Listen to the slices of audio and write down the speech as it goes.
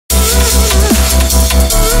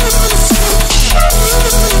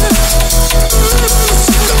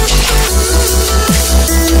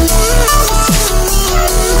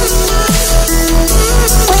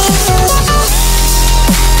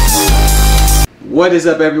What is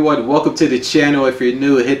up, everyone? Welcome to the channel. If you're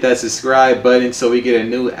new, hit that subscribe button so we get a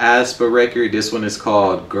new Aespa record. This one is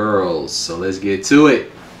called Girls. So let's get to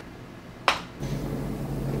it.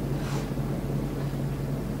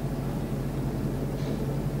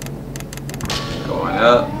 Going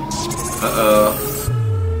up. Uh-oh.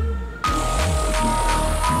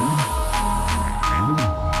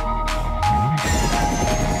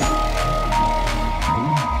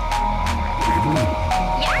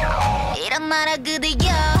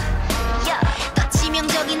 더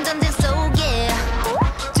치명적인 전쟁 속에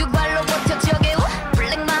두 발로 버텨 저게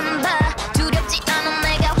블랙 맘바 두렵지 않은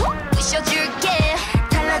내가 부셔줄게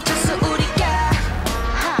달라졌어 우리가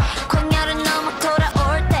광야를 넘어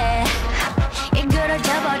돌아올 때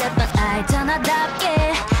일그러져 버렸던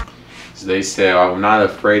알잖아답게. So they say, I'm not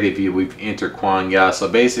afraid of you, we've entered Kwangya. So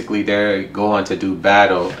basically they're going to do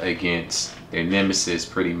battle against their nemesis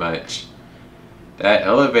pretty much. That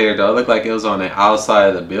elevator though looked like it was on the outside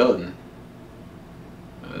of the building.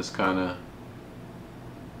 It's kind of,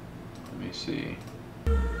 let me see.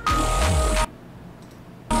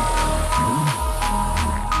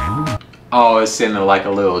 Oh, it's in like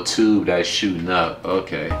a little tube that's shooting up.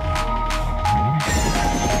 Okay.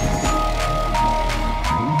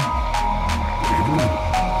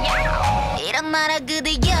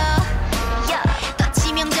 더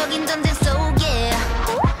치명적인 전쟁 속에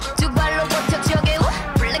두 발로 버텨 저게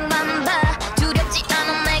블랙 맘바 두렵지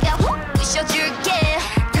않은 내가 부셔줄게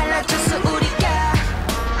달라졌어 우리가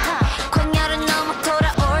광야를 넘어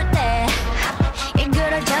돌아올 때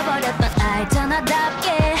일그러져 버렸던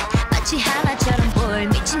알잖아답게 마치 하나처럼 보일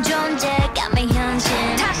미친 존재감의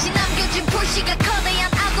현실 다시 남겨진 불씨가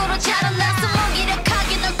거대한 악으로 자라나서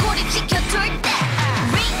무기력하게 널 고립시켜둘 때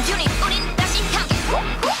링 유닛 우린 다시 함께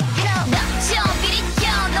넘쳐 비리켜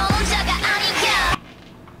너 혼자가 아니야.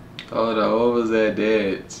 Hold on, what was that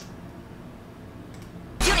dance?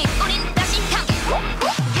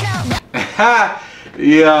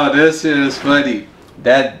 Yo, this shit is funny.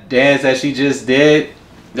 That dance that she just did,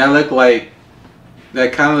 that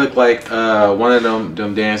kind of looked like one of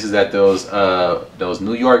them dances that those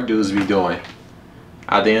New York dudes be doing.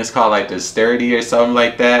 I think it's called like the sturdy or something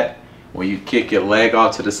like that, when you kick your leg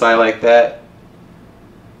off to the side like that.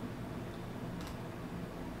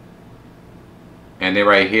 And then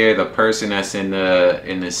right here, the person that's in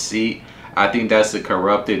the seat, I think that's the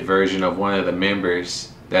corrupted version of one of the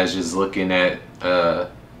members that's just looking at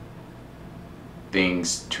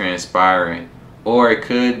things transpiring. Or it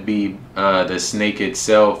could be the snake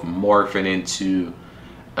itself morphing into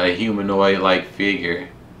a humanoid-like figure.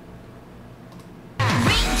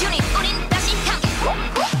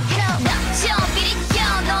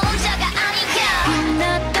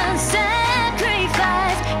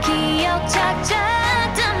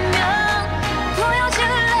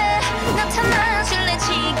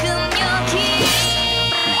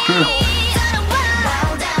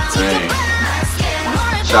 Dang.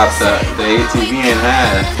 Chops the ATV in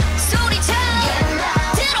half.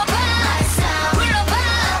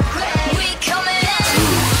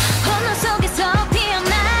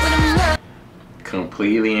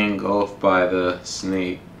 Completely engulfed by the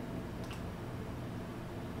snake.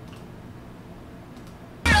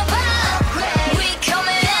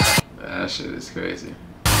 That shit is crazy.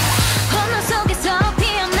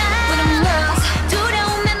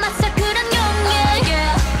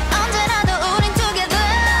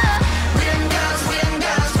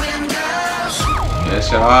 That's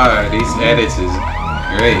hard. These edits is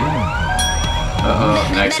great.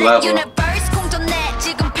 Uh-oh, next level.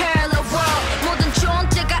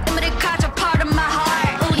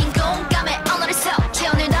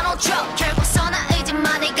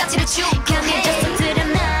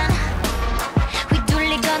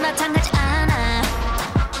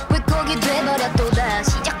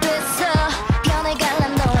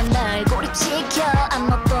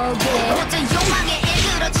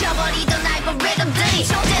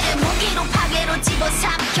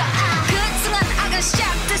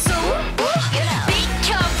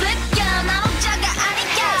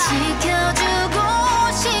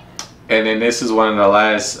 And then this is one of the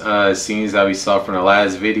last scenes that we saw from the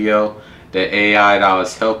last video. The AI that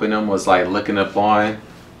was helping them was like looking up on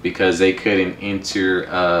because they couldn't enter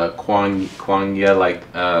Kwangya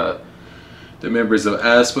like the members of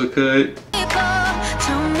Aespa could.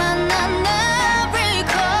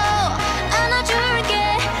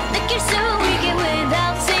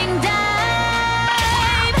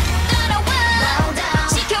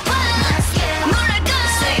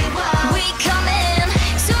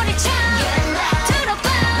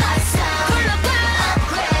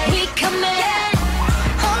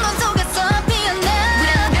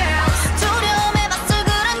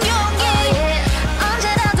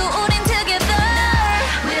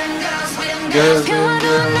 Girls and 평화로운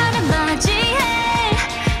girls. 날을 맞이해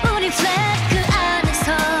우리 flat 그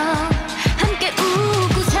안에서 함께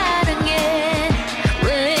웃고 사랑해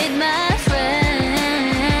with my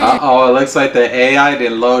friend. Uh-oh, it looks like the AI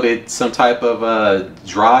then loaded some type of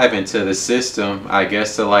drive into the system, I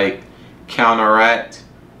guess, to like counteract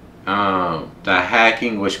the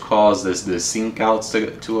hacking which caused the sync outs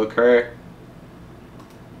to occur.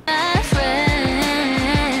 My friend.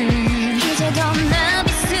 이제 더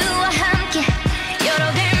나비스와 함께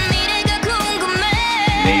열어갈 미래가 궁금해.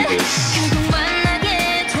 Navis. 결국 만나게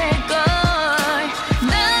될걸.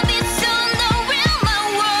 나비스 on the real my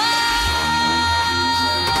world.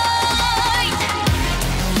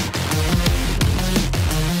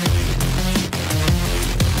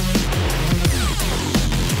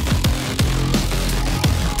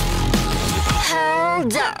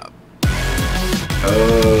 Hold up.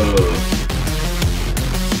 Oh.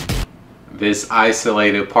 This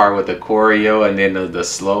isolated part with the choreo and then the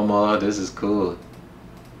slow-mo, this is cool.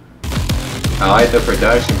 I like the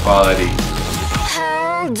production quality.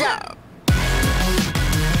 Hold up.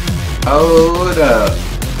 Hold up.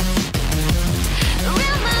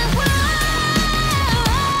 Real my world.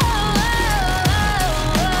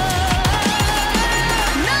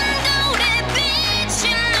 넌 거울에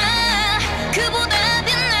비친 나 그보다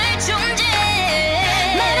빛날 존재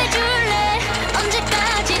말해줄래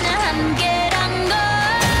언제까지나 함께란 걸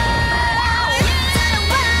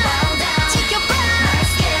지켜봐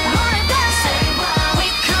오늘도 we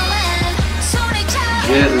coming 소리 잘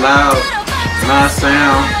Get loud. My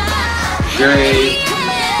sound. Great.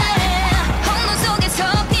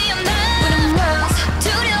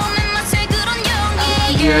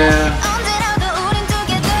 Yeah.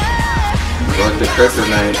 Got the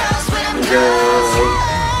kryptonite. Girl.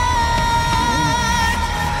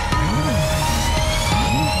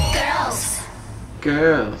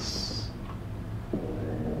 Girls.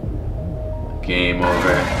 Game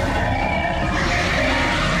over.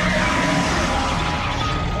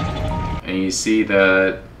 And you see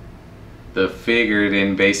the figure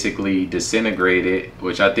then basically disintegrated,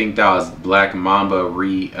 which I think that was Black Mamba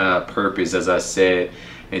repurposed, as I said,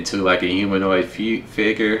 into like a humanoid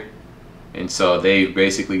figure. And so they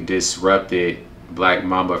basically disrupted Black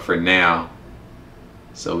Mamba for now.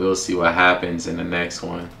 So we'll see what happens in the next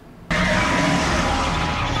one.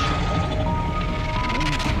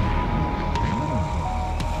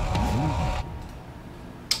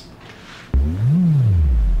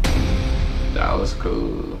 That was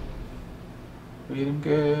cool. Look at them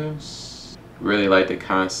girls. Really like the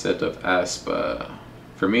concept of Aespa.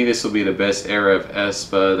 For me, this will be the best era of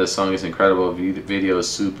Aespa. The song is incredible. The video is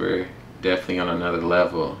super. Definitely on another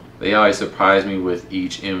level. They always surprise me with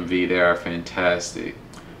each MV. They are fantastic.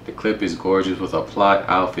 The clip is gorgeous with a plot,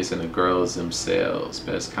 outfits, and the girls themselves.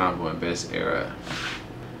 Best combo and best era.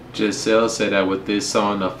 Giselle said that with this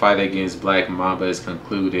song, the fight against Black Mamba is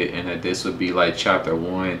concluded, and that this would be like chapter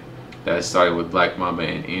 1 that started with Black Mamba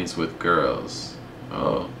and ends with girls.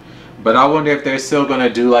 Oh. But I wonder if they're still gonna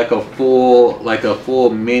do like a full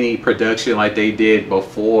mini production like they did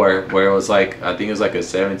before, where it was like, I think it was like a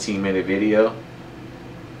 17-minute video.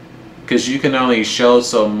 Cause you can only show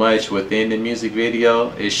so much within the music video.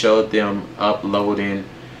 It showed them uploading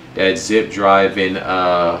that zip drive in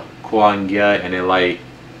kwangya, and it like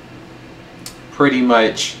pretty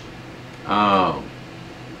much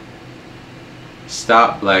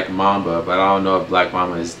stopped Black Mamba. But I don't know if Black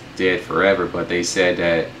Mamba is dead forever, but they said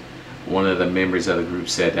that one of the members of the group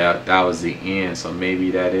said that that was the end, so maybe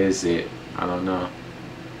that is it. I don't know.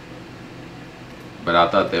 But I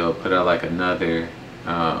thought they would put out like another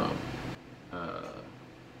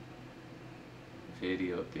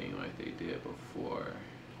video thing like they did before.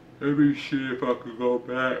 Let me see if I could go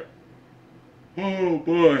back. Oh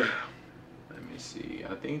boy. Let me see.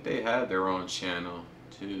 I think they have their own channel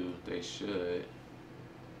too. They should.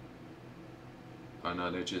 Oh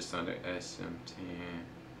no, they're just under SM10.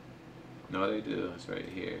 No, they do. It's right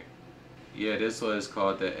here. Yeah, this was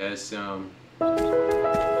called the SM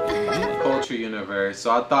Culture Universe.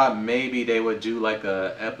 So I thought maybe they would do like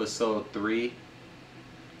a episode 3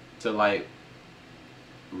 to like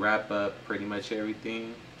wrap up pretty much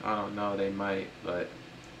everything. I don't know, they might, but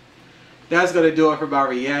that's gonna do it for my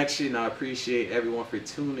reaction. I appreciate everyone for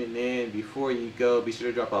tuning in. Before you go, be sure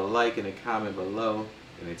to drop a like and a comment below.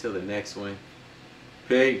 And until the next one,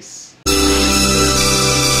 peace.